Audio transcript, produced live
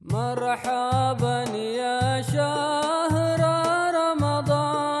مرحبا يا شهر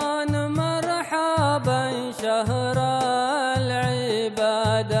رمضان مرحبا شهر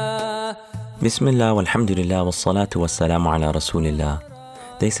العبادة. Bismillah walhamdulillah wassalatu wassalamu ala rasulillah.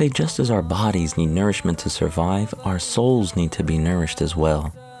 They say just as our bodies need nourishment to survive, our souls need to be nourished as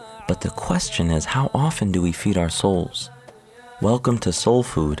well. But the question is, how often do we feed our souls? Welcome to Soul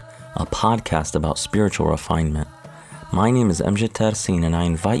Food, a podcast about spiritual refinement. My name is Amjad Tarsin, and I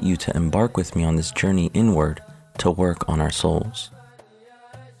invite you to embark with me on this journey inward to work on our souls.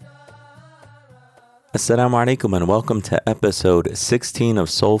 Assalamu alaikum and welcome to episode 16 of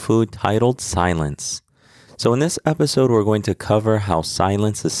Soul Food, titled Silence. So in this episode, we're going to cover how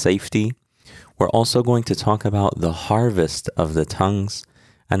silence is safety. We're also going to talk about the harvest of the tongues.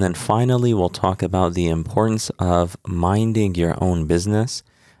 And then finally, we'll talk about the importance of minding your own business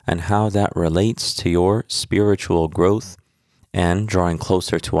and how that relates to your spiritual growth and drawing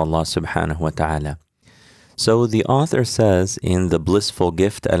closer to Allah subhanahu wa ta'ala. So the author says in The Blissful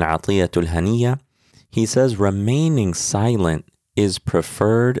Gift, Al-Atiyatul Haniyya, he says, remaining silent is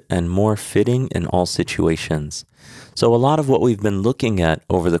preferred and more fitting in all situations. So a lot of what we've been looking at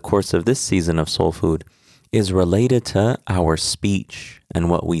over the course of this season of Soul Food is related to our speech and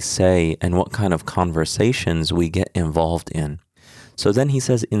what we say and what kind of conversations we get involved in. So then he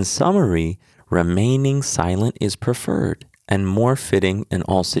says, in summary, remaining silent is preferred and more fitting in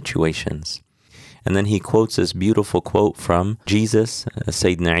all situations. And then he quotes this beautiful quote from Jesus,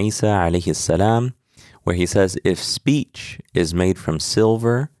 Sayyidina Isa alayhi salam, where he says, if speech is made from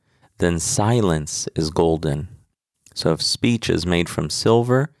silver, then silence is golden. So if speech is made from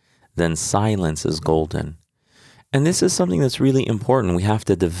silver, then silence is golden. And this is something that's really important. We have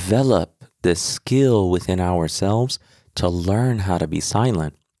to develop this skill within ourselves to learn how to be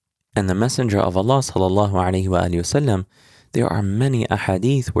silent. And the Messenger of Allah sallallahu alaihi wasallam, there are many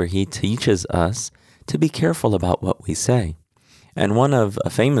ahadith where he teaches us to be careful about what we say. And one of a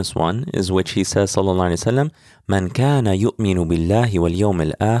famous one is which he says sallallahu alaihi wasallam, "Man kana yu'minu billahi wal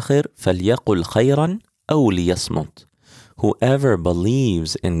yawmil akhir falyaqul khayran aw liyasmut." Whoever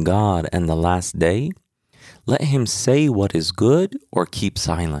believes in God and the last day, let him say what is good or keep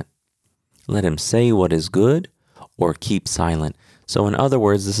silent. Let him say what is good or keep silent. So in other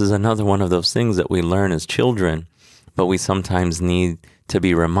words, this is another one of those things that we learn as children, but we sometimes need to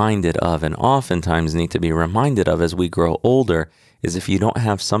be reminded of, and oftentimes need to be reminded of as we grow older, is if you don't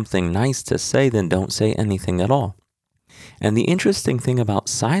have something nice to say, then don't say anything at all. And the interesting thing about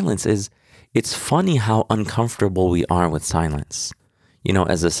silence is it's funny how uncomfortable we are with silence. You know,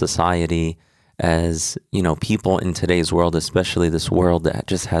 as a society, as, you know, people in today's world, especially this world that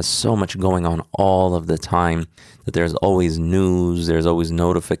just has so much going on all of the time, that there's always news, there's always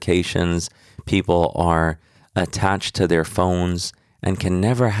notifications, people are attached to their phones and can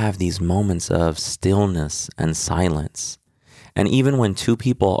never have these moments of stillness and silence. And even when two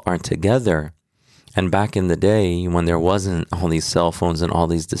people are together, and back in the day when there wasn't all these cell phones and all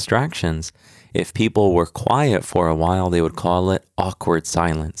these distractions, if people were quiet for a while, they would call it awkward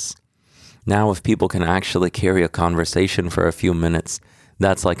silence. Now, if people can actually carry a conversation for a few minutes,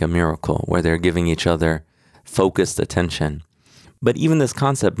 that's like a miracle where they're giving each other focused attention. But even this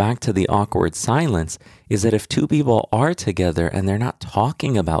concept, back to the awkward silence, is that if two people are together and they're not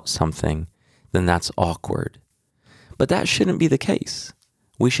talking about something, then that's awkward. But that shouldn't be the case.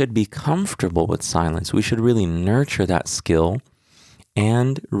 We should be comfortable with silence. We should really nurture that skill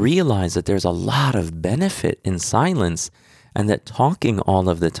and realize that there's a lot of benefit in silence, and that talking all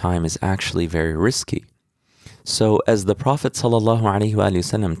of the time is actually very risky. So as the Prophet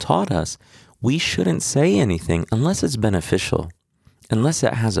ﷺ taught us, we shouldn't say anything unless it's beneficial, unless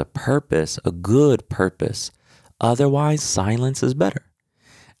it has a purpose, a good purpose. Otherwise, silence is better.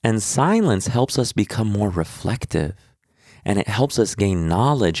 And silence helps us become more reflective, and it helps us gain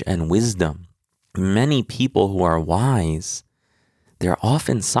knowledge and wisdom. Many people who are wise, they're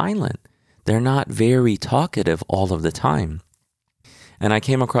often silent. They're not very talkative all of the time. And I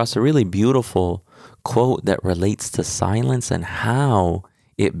came across a really beautiful quote that relates to silence and how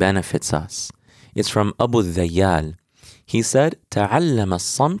it benefits us. It's from Abu Dhayyal. He said, تَعَلَّمَ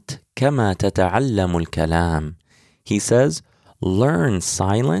الصَّمْتِ كَمَا تَتَعَلَّمُ الْكَلَامِ. He says, learn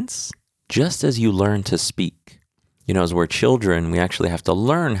silence just as you learn to speak. You know, as we're children, we actually have to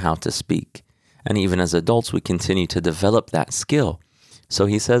learn how to speak. And even as adults, we continue to develop that skill. So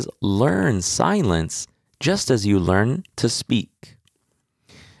he says, learn silence just as you learn to speak.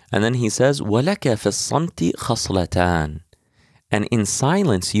 And then he says, وَلَكَ فِي الصَّمْتِ خَصْلَتَانِ. And in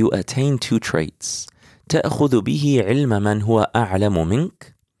silence, you attain two traits. تَأْخُذُ بِهِ عِلْمَ مَنْ هُوَ أَعْلَمُ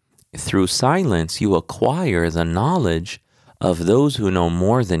مِنْكَ. Through silence, you acquire the knowledge of those who know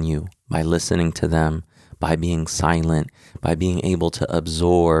more than you by listening to them, by being silent, by being able to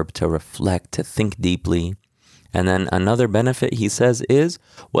absorb, to reflect, to think deeply. And then another benefit he says is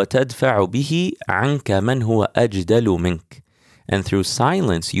وَتَدْفَعُ بِهِ عَنْكَ مَنْ هُوَ أَجْدَلُ مِنْكَ. And through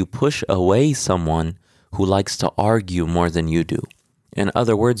silence, you push away someone who likes to argue more than you do. In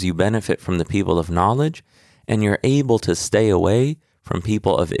other words, you benefit from the people of knowledge, and you're able to stay away from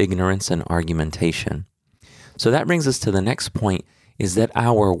people of ignorance and argumentation. So that brings us to the next point, is that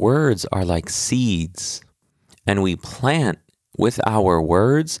our words are like seeds, and we plant with our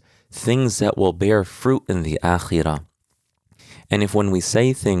words things that will bear fruit in the akhirah. And if when we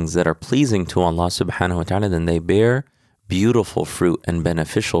say things that are pleasing to Allah subhanahu wa ta'ala, then they bear beautiful fruit and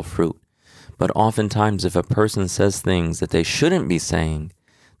beneficial fruit. But oftentimes if a person says things that they shouldn't be saying,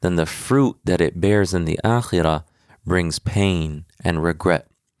 then the fruit that it bears in the akhirah brings pain and regret.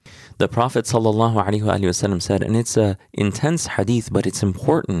 The Prophet ﷺ said, and it's an intense hadith, but it's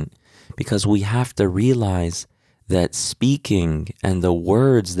important because we have to realize that speaking and the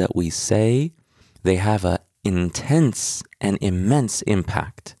words that we say, they have an intense and immense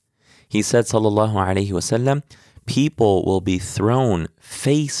impact. He said, ﷺ, people will be thrown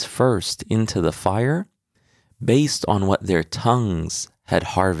face first into the fire based on what their tongues had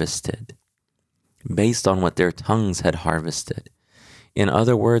harvested. Based on what their tongues had harvested. In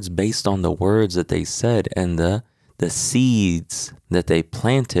other words, based on the words that they said and the seeds that they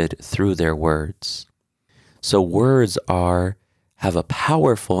planted through their words. So words have a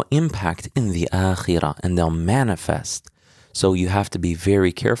powerful impact in the akhirah, and they'll manifest. So you have to be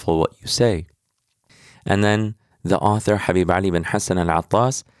very careful what you say. And then the author Habib Ali bin Hassan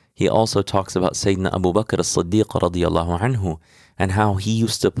al-Attas, he also talks about Sayyidina Abu Bakr as-Siddiq radiyallahu anhu, and how he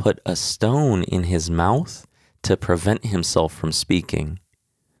used to put a stone in his mouth to prevent himself from speaking.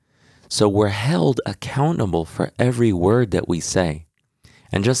 So we're held accountable for every word that we say.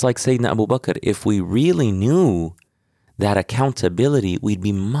 And just like Sayyidina Abu Bakr, if we really knew that accountability, we'd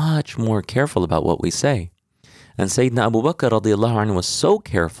be much more careful about what we say. And Sayyidina Abu Bakr radiyallahu anhu was so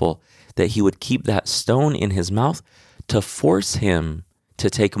careful that he would keep that stone in his mouth to force him to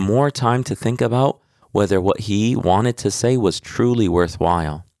take more time to think about whether what he wanted to say was truly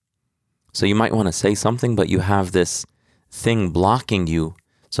worthwhile. So you might want to say something, but you have this thing blocking you.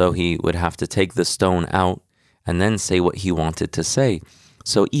 So he would have to take the stone out and then say what he wanted to say.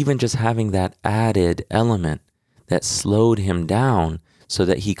 So even just having that added element that slowed him down so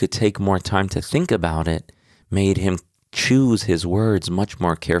that he could take more time to think about it made him choose his words much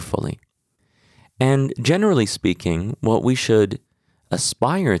more carefully. And generally speaking, what we should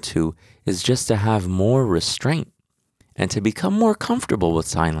aspire to is just to have more restraint and to become more comfortable with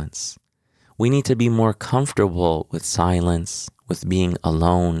silence. We need to be more comfortable with silence, with being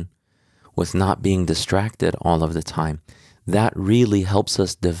alone, with not being distracted all of the time. That really helps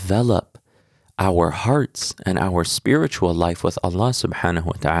us develop our hearts and our spiritual life with Allah subhanahu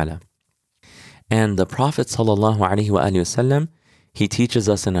wa ta'ala. And the Prophet sallallahu alaihi wasallam, he teaches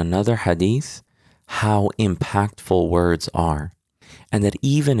us in another hadith how impactful words are. And that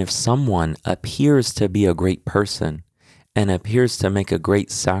even if someone appears to be a great person and appears to make a great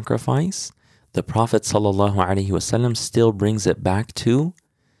sacrifice, the Prophet ﷺ still brings it back to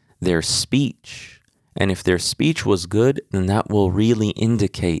their speech. And if their speech was good, then that will really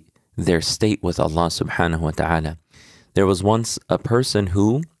indicate their state with Allah subhanahu wa ta'ala. There was once a person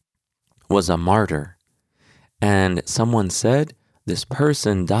who was a martyr, and someone said, this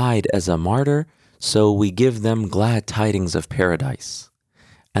person died as a martyr, so we give them glad tidings of paradise.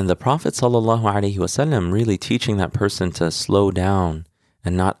 And the Prophet ﷺ, really teaching that person to slow down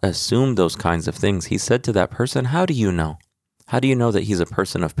and not assume those kinds of things, he said to that person, how do you know? How do you know that he's a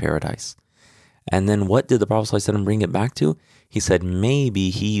person of paradise? And then what did the Prophet ﷺ bring it back to? He said maybe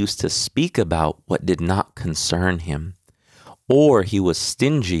he used to speak about what did not concern him, or he was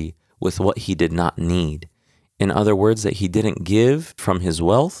stingy with what he did not need. In other words, that he didn't give from his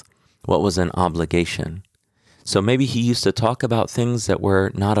wealth what was an obligation. So maybe he used to talk about things that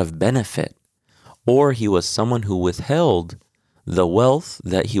were not of benefit, or he was someone who withheld the wealth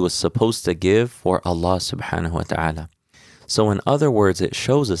that he was supposed to give for Allah subhanahu wa ta'ala. So in other words, it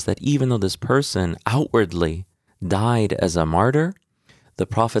shows us that even though this person outwardly died as a martyr, the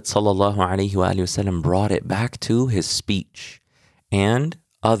Prophet sallallahu alaihi wasallam brought it back to his speech and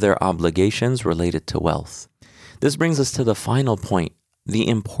other obligations related to wealth. This brings us to the final point, the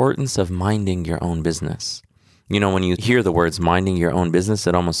importance of minding your own business. You know, when you hear the words minding your own business,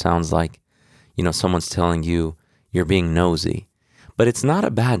 it almost sounds like, you know, someone's telling you you're being nosy. But it's not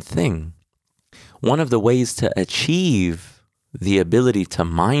a bad thing. One of the ways to achieve the ability to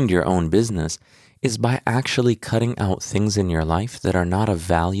mind your own business is by actually cutting out things in your life that are not of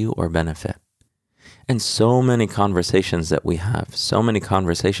value or benefit. And so many conversations that we have, so many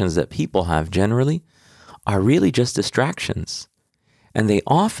conversations that people have generally are really just distractions. And they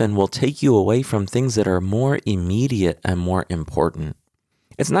often will take you away from things that are more immediate and more important.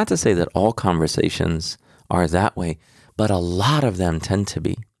 It's not to say that all conversations are that way, but a lot of them tend to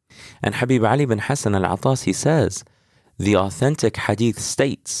be. And Habib Ali bin Hassan al-Attas, he says, the authentic hadith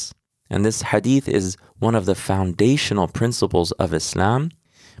states, and this hadith is one of the foundational principles of Islam,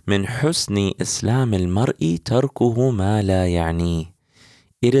 من حسن إسلام المرء تركه ما لا يعنيه.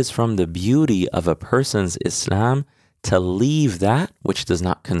 It is from the beauty of a person's Islam to leave that which does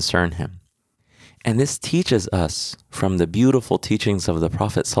not concern him. And this teaches us from the beautiful teachings of the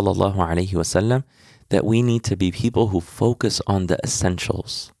Prophet ﷺ that we need to be people who focus on the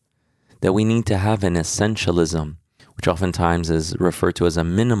essentials, that we need to have an essentialism, which oftentimes is referred to as a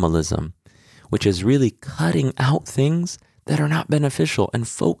minimalism, which is really cutting out things that are not beneficial and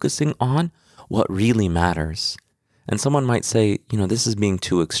focusing on what really matters. And someone might say, this is being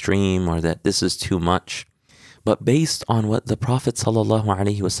too extreme or that this is too much. But based on what the Prophet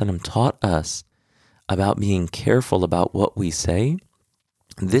ﷺ taught us about being careful about what we say,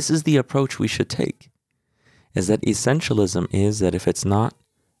 this is the approach we should take. Is that essentialism is that if it's not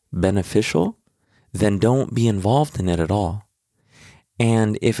beneficial, then don't be involved in it at all.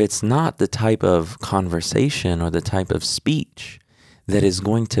 And if it's not the type of conversation or the type of speech that is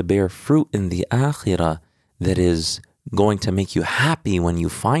going to bear fruit in the akhirah, that is going to make you happy when you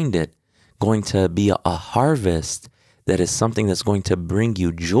find it, going to be a harvest that is something that's going to bring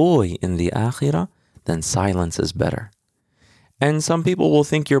you joy in the akhirah, then silence is better. And some people will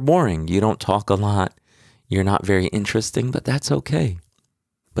think you're boring. You don't talk a lot. You're not very interesting, but that's okay.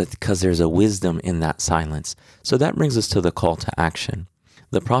 But because there's a wisdom in that silence. So that brings us to the call to action.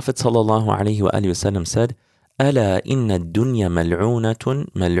 The Prophet ﷺ said, أَلَا إِنَّ الدُّنْيَا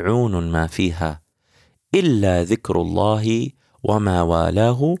مَلْعُونَةٌ مَلْعُونٌ مَا فِيهَا إِلَّا ذِكْرُ اللَّهِ وَمَا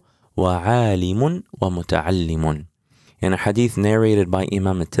وَالَاهُ وَعَالِمٌ وَمُتَعَلِّمٌ. In a hadith narrated by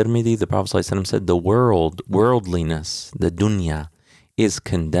Imam al-Tirmidhi, the Prophet ﷺ said, the worldliness, the dunya, is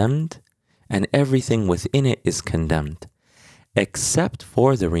condemned, and everything within it is condemned, except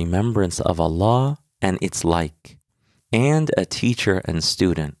for the remembrance of Allah and its like, and a teacher and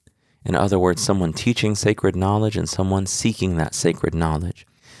student. In other words, someone teaching sacred knowledge and someone seeking that sacred knowledge.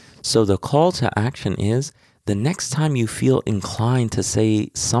 So the call to action is, the next time you feel inclined to say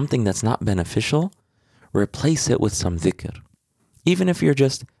something that's not beneficial, replace it with some dhikr. Even if you're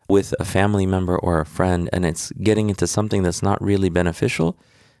just with a family member or a friend and it's getting into something that's not really beneficial,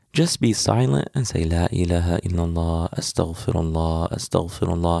 just be silent and say, La ilaha illallah, astaghfirullah,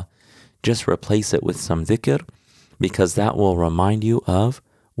 astaghfirullah. Just replace it with some dhikr, because that will remind you of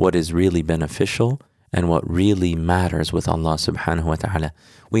what is really beneficial and what really matters with Allah subhanahu wa ta'ala.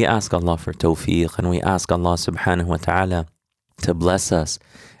 We ask Allah for tawfiq, and we ask Allah subhanahu wa ta'ala to bless us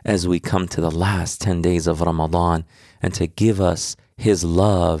as we come to the last 10 days of Ramadan, and to give us His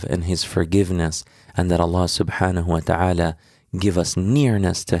love and His forgiveness, and that Allah subhanahu wa ta'ala give us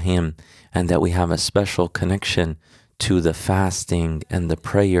nearness to Him, and that we have a special connection to the fasting and the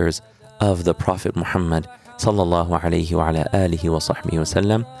prayers of the Prophet Muhammad sallallahu alayhi wa ala alihi wa sahbihi wa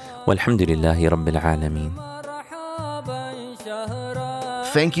sallam. Walhamdulillahi rabbil alameen.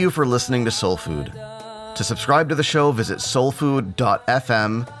 Thank you for listening to Soul Food. To subscribe to the show, visit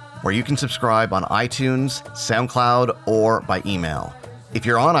soulfood.fm, where you can subscribe on iTunes, SoundCloud, or by email. If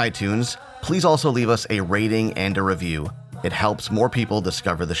you're on iTunes, please also leave us a rating and a review. It helps more people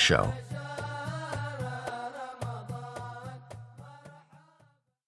discover the show.